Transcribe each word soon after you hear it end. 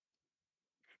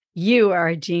You are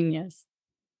a genius.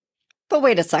 But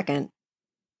wait a second.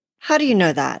 How do you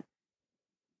know that?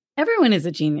 Everyone is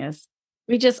a genius.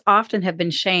 We just often have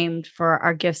been shamed for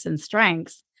our gifts and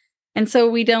strengths. And so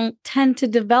we don't tend to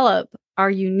develop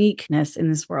our uniqueness in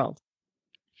this world.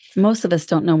 Most of us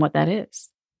don't know what that is.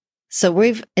 So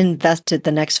we've invested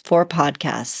the next 4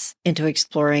 podcasts into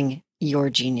exploring your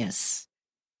genius.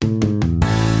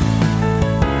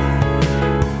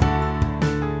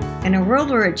 In a world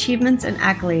where achievements and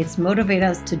accolades motivate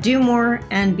us to do more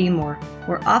and be more,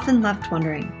 we're often left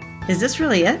wondering, is this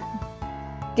really it?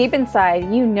 Deep inside,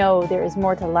 you know there is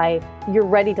more to life. You're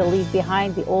ready to leave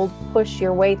behind the old, push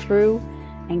your way through,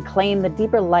 and claim the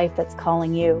deeper life that's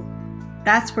calling you.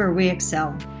 That's where we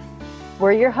excel.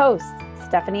 We're your hosts,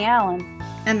 Stephanie Allen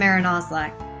and Maren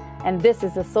Oslak. And this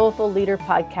is the Soulful Leader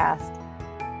Podcast.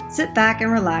 Sit back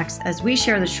and relax as we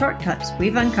share the shortcuts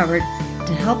we've uncovered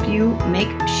to help you make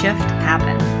shift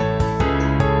happen.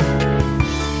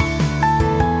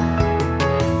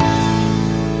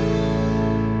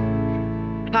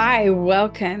 Hi,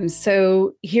 welcome.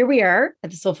 So here we are at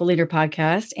the Soulful Leader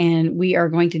Podcast, and we are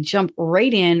going to jump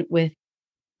right in with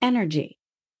energy.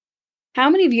 How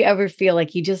many of you ever feel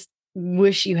like you just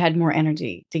wish you had more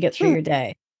energy to get through your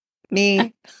day?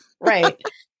 Me. Right.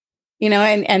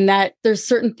 And that there's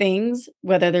certain things,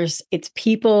 whether it's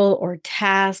people or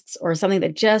tasks or something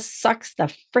that just sucks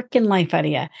the freaking life out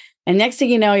of you. And next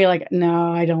thing you know, you're like,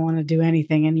 no, I don't want to do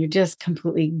anything. And you're just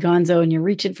completely gonzo and you're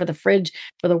reaching for the fridge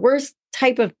for the worst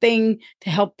type of thing to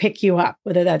help pick you up,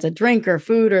 whether that's a drink or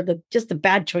food or just the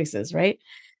bad choices, right?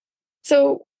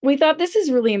 So we thought this is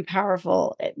really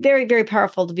powerful, very, very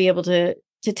powerful to be able to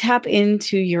tap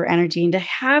into your energy and to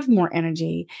have more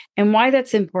energy and why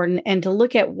that's important, and to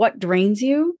look at what drains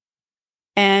you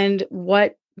and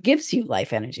what gives you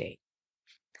life energy.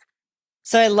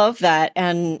 So I love that.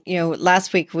 And,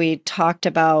 last week we talked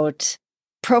about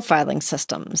profiling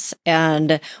systems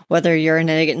and whether you're an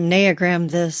Enneagram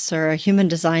this or a human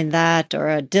design that or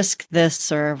a disc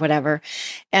this or whatever.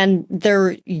 And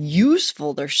they're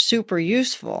useful. They're super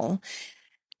useful.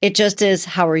 It just is,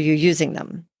 how are you using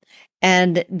them?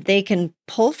 And they can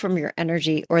pull from your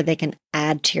energy or they can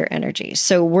add to your energy.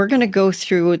 So we're going to go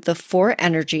through the 4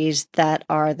 energies that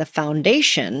are the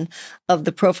foundation of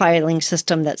the profiling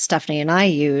system that Stephanie and I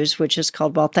use, which is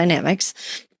called Wealth Dynamics,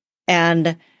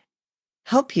 and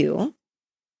help you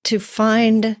to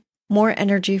find more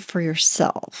energy for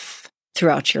yourself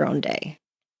throughout your own day.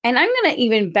 And I'm going to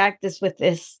even back this with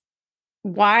this.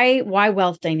 Why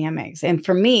wealth dynamics? And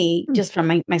for me, just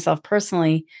from myself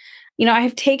personally, I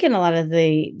have taken a lot of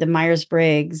the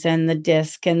Myers-Briggs and the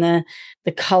disc and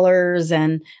the colors,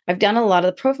 and I've done a lot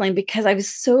of the profiling because I was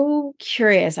so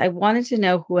curious. I wanted to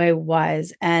know who I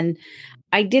was, and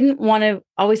I didn't want to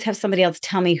always have somebody else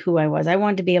tell me who I was. I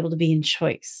wanted to be able to be in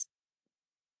choice.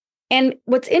 And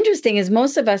what's interesting is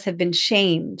most of us have been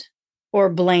shamed or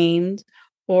blamed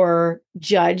or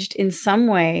judged in some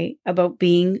way about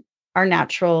being our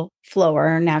natural flow or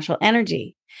our natural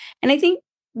energy. And I think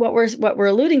what we're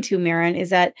alluding to, Maren,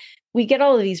 is that we get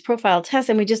all of these profile tests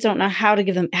and we just don't know how to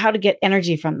get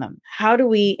energy from them. How do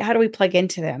we plug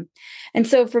into them? And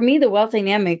so for me, the wealth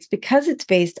dynamics, because it's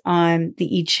based on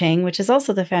the I Ching, which is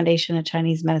also the foundation of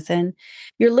Chinese medicine,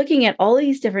 you're looking at all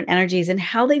these different energies and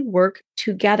how they work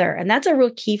together. And that's a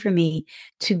real key for me,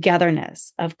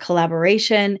 togetherness of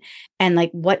collaboration and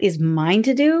like what is mine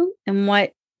to do and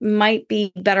what might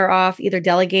be better off either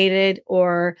delegated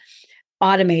or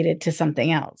automated to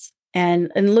something else, and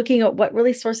looking at what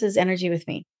really sources energy with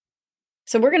me.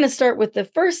 So we're going to start with the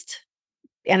first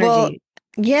energy. Well,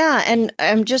 yeah. And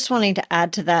I'm just wanting to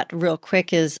add to that real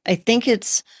quick is I think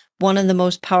it's one of the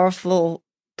most powerful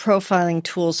profiling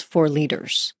tools for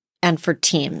leaders and for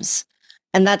teams.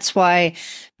 And that's why,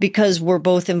 because we're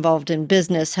both involved in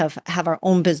business, have our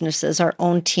own businesses, our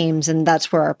own teams, and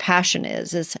that's where our passion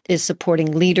is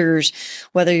supporting leaders,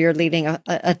 whether you're leading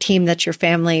a team that's your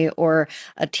family or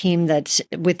a team that's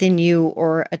within you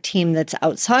or a team that's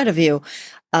outside of you.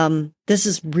 This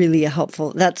is really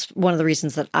that's one of the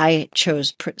reasons that I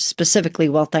chose specifically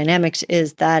Wealth Dynamics,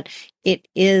 is that it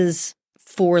is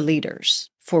for leaders,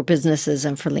 for businesses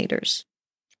and for leaders.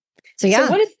 So yeah.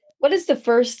 So what is the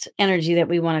first energy that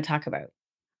we want to talk about?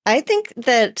 I think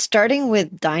that starting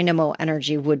with Dynamo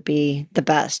energy would be the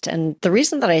best. And the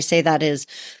reason that I say that is,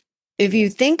 if you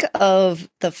think of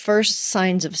the first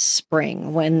signs of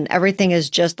spring, when everything is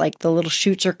just like the little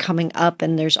shoots are coming up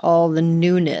and there's all the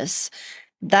newness,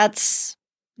 that's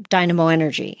Dynamo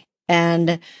energy.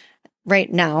 And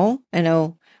right now, I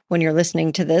know when you're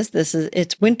listening to this,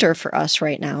 it's winter for us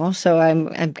right now. So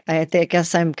I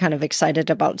guess I'm kind of excited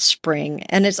about spring.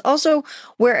 And it's also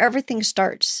where everything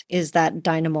starts is that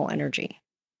dynamo energy.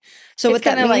 So It's what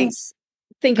that kind of like means,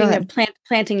 go thinking of ahead.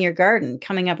 planting your garden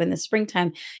coming up in the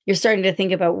springtime. You're starting to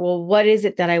think about, well, what is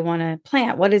it that I want to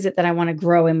plant? What is it that I want to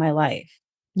grow in my life?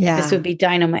 This Yeah, would be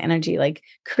dynamo energy, like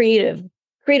creative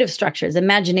structures,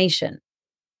 imagination.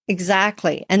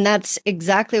 exactly. And that's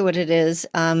exactly what it is.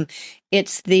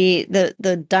 It's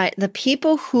the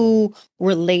people who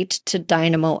relate to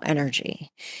dynamo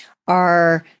energy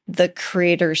are the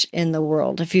creators in the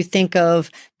world. If you think of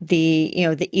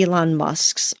the Elon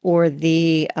Musks or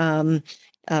the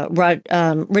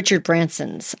Richard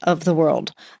Bransons of the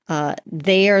world,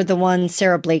 they are the ones,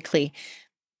 Sarah Blakely,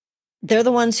 they're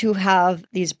the ones who have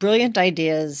these brilliant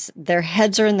ideas. Their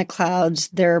heads are in the clouds.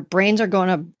 Their brains are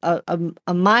going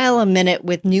a mile a minute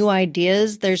with new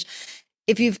ideas.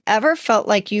 If you've ever felt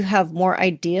like you have more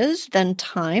ideas than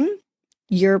time,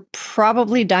 you're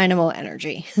probably dynamo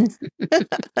energy.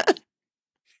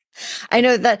 I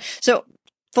know that. So,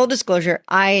 full disclosure,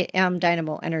 I am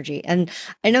dynamo energy. And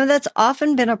I know that's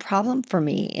often been a problem for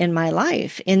me in my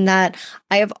life, in that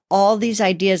I have all these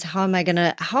ideas. How am I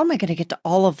gonna get to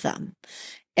all of them?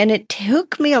 And it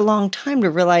took me a long time to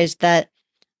realize that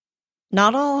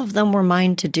not all of them were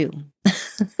mine to do.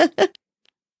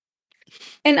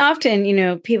 And often,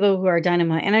 people who are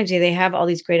dynamo energy, they have all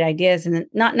these great ideas and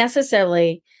not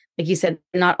necessarily, like you said,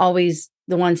 not always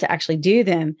the ones to actually do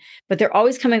them, but they're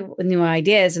always coming up with new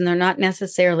ideas and they're not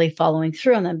necessarily following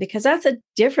through on them because that's a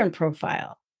different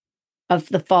profile of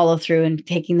the follow through and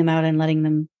taking them out and letting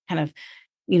them kind of,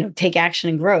 take action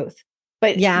and growth.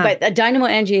 Yeah. But a dynamo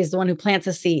energy is the one who plants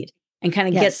a seed and kind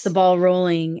of gets the Yes. ball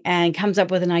rolling and comes up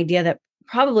with an idea that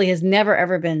probably has never,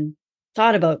 ever been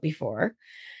thought about before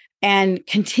and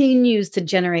continues to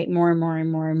generate more and more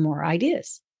and more and more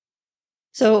ideas.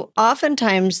 So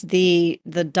oftentimes the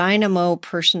dynamo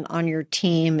person on your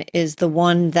team is the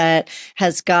one that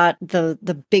has got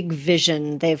the big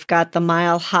vision. They've got the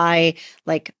mile high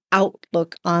like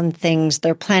outlook on things.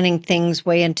 They're planning things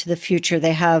way into the future.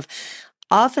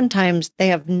 Oftentimes they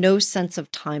have no sense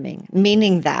of timing,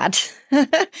 meaning that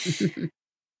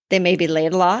they may be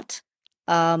late a lot.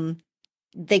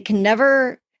 They can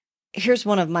never. Here's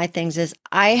one of my things is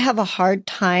I have a hard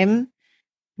time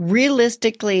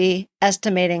realistically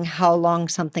estimating how long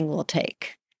something will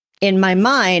take. In my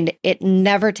mind, it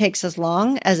never takes as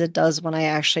long as it does when I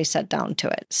actually sit down to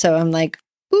it. So I'm like,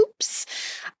 oops.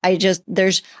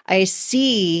 I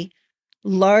see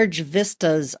large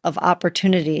vistas of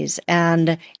opportunities,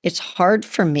 and it's hard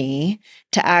for me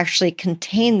to actually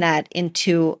contain that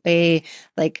into a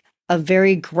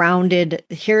very grounded,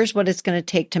 here's what it's going to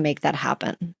take to make that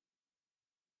happen.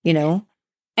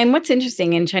 And what's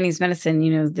interesting in Chinese medicine,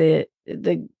 the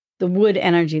wood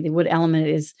energy, the wood element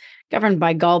is governed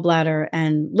by gallbladder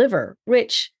and liver,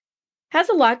 which has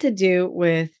a lot to do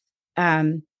with,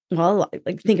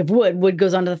 like think of wood. Wood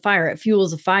goes onto the fire; it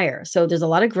fuels a fire. So there's a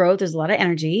lot of growth, there's a lot of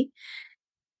energy,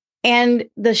 and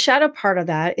the shadow part of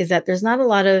that is that there's not a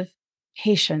lot of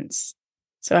patience.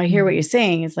 So I hear what you're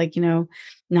saying. It's like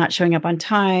not showing up on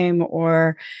time,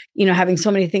 or having so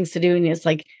many things to do, and it's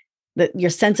like that your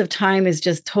sense of time is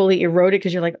just totally eroded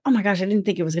because you're like, oh my gosh, I didn't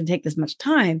think it was going to take this much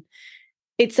time.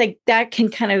 It's like that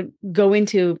can kind of go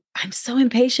into, I'm so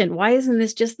impatient. Why isn't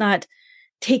this just not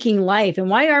taking life? And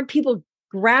why aren't people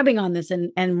grabbing on this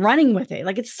and running with it?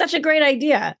 Like, it's such a great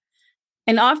idea.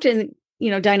 And often,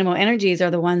 dynamo energies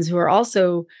are the ones who are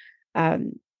also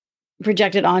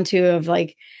projected onto of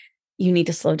like, you need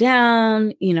to slow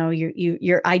down.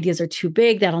 Your ideas are too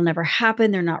big. That'll never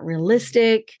happen. They're not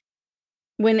realistic.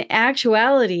 When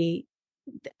actuality,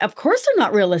 of course they're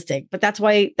not realistic, but that's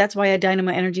why a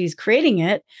dynamo energy is creating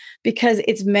it, because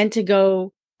it's meant to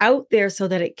go out there so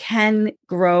that it can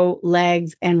grow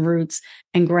legs and roots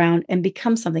and ground and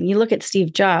become something. You look at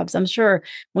Steve Jobs, I'm sure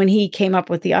when he came up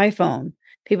with the iPhone,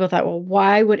 people thought, well,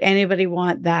 why would anybody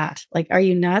want that? Like, are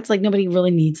you nuts? Like, nobody really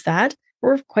needs that.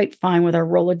 We're quite fine with our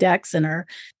Rolodex and our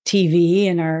TV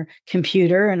and our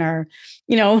computer and our,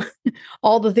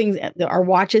 all the things, our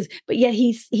watches. But yet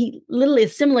he literally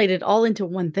assimilated all into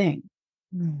one thing.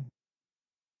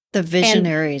 The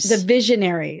visionaries. And the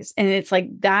visionaries. And it's like,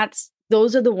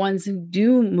 those are the ones who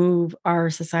do move our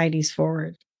societies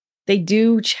forward. They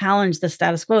do challenge the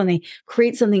status quo and they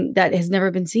create something that has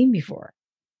never been seen before.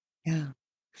 Yeah.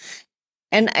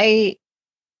 And I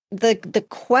the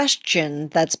question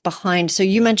that's behind, so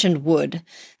you mentioned wood.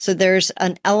 So there's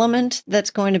an element that's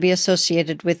going to be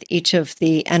associated with each of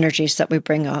the energies that we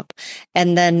bring up.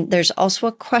 And then there's also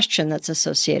a question that's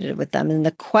associated with them. And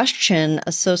the question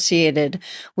associated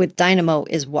with Dynamo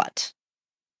is what?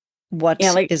 What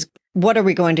are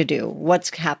we going to do?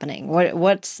 What's happening?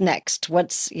 What's next?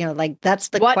 What's, that's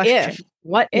the what question.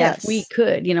 What if we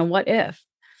could, what if?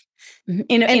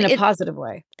 In a positive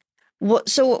way.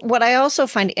 So what I also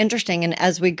find interesting, and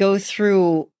as we go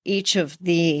through each of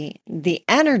the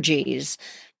energies,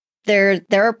 there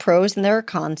are pros and there are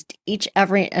cons to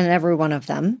every one of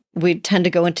them. We tend to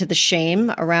go into the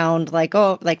shame around like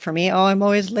for me, I'm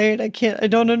always late. I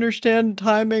don't understand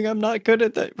timing. I'm not good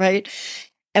at that. Right.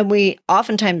 And we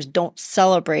oftentimes don't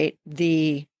celebrate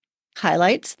the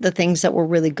highlights, the things that we're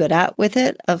really good at with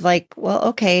it, of like, well,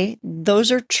 okay,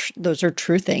 those are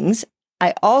true things.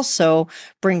 I also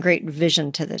bring great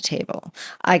vision to the table.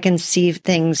 I can see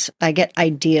things, I get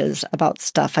ideas about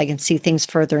stuff. I can see things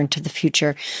further into the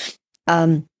future.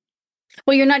 Well,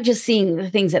 you're not just seeing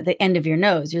the things at the end of your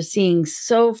nose. You're seeing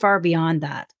so far beyond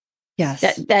that. Yes.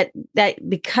 That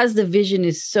because the vision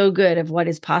is so good of what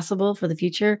is possible for the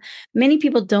future, many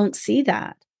people don't see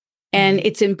that. And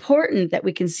it's important that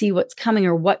we can see what's coming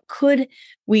or what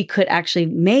we could actually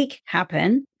make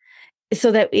happen, so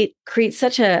that it creates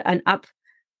such an uplift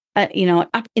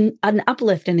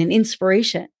and an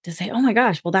inspiration to say, oh my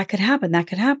gosh, well, that could happen. That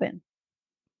could happen.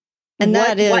 And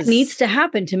what needs to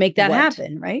happen to make that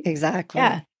happen, right? Exactly.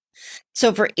 Yeah.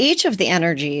 So for each of the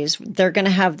energies, they're going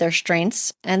to have their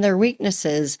strengths and their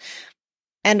weaknesses.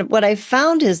 And what I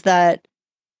found is that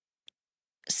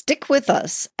stick with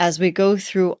us as we go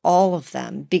through all of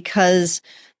them, because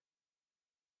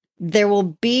there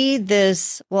will be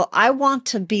this, well, I want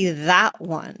to be that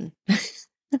one.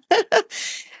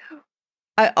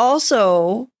 I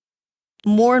also,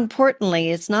 more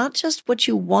importantly, it's not just what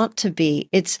you want to be.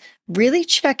 It's really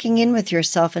checking in with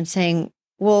yourself and saying,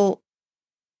 well,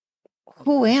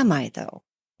 who am I though?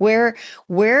 Where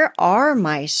are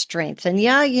my strengths? And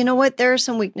yeah, you know what? There are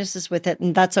some weaknesses with it,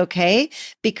 and that's okay,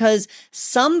 because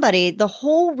the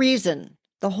whole reason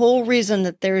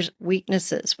that there's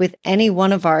weaknesses with any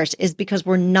one of ours is because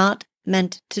we're not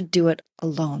meant to do it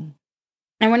alone.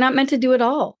 And we're not meant to do it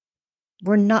all.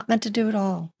 We're not meant to do it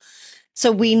all.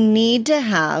 So we need to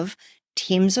have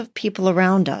teams of people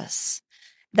around us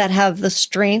that have the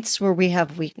strengths where we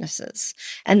have weaknesses.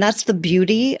 And that's the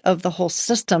beauty of the whole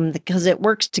system, because it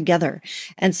works together.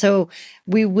 And so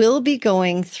we will be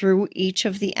going through each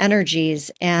of the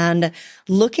energies and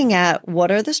looking at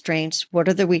what are the strengths, what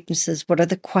are the weaknesses, what are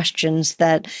the questions.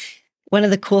 That one of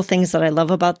the cool things that I love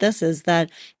about this is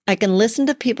that I can listen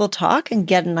to people talk and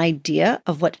get an idea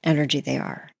of what energy they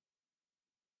are.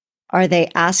 Are they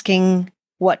asking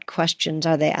what questions?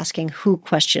 Are they asking who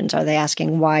questions? Are they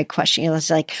asking why questions?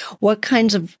 It's like, what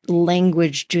kinds of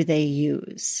language do they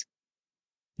use?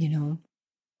 So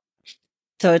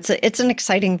it's an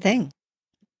exciting thing.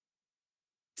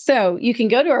 So you can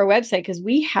go to our website, because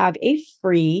we have a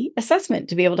free assessment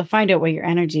to be able to find out what your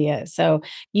energy is. So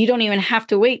you don't even have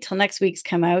to wait till next week's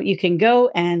come out. You can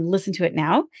go and listen to it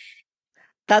now.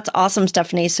 That's awesome,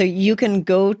 Stephanie. So you can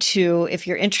go to, if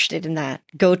you're interested in that,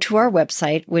 go to our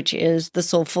website, which is the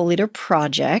Soulful Leader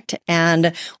Project.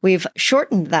 And we've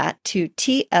shortened that to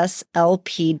tslp.life.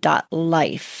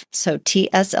 So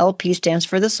TSLP stands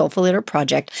for the Soulful Leader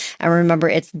Project. And remember,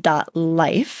 it's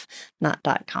 .life, not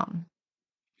 .com.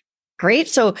 Great.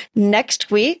 So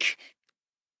next week,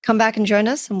 come back and join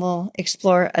us and we'll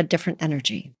explore a different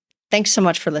energy. Thanks so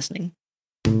much for listening.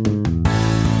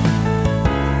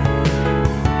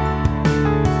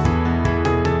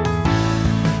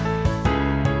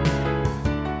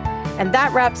 And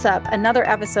that wraps up another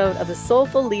episode of the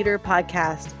Soulful Leader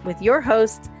Podcast with your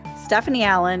hosts, Stephanie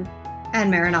Allen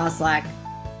and Maren Oslack.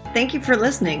 Thank you for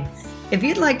listening. If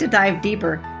you'd like to dive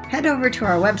deeper, head over to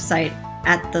our website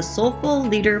at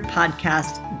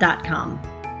thesoulfulleaderpodcast.com.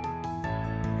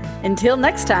 Until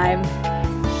next time.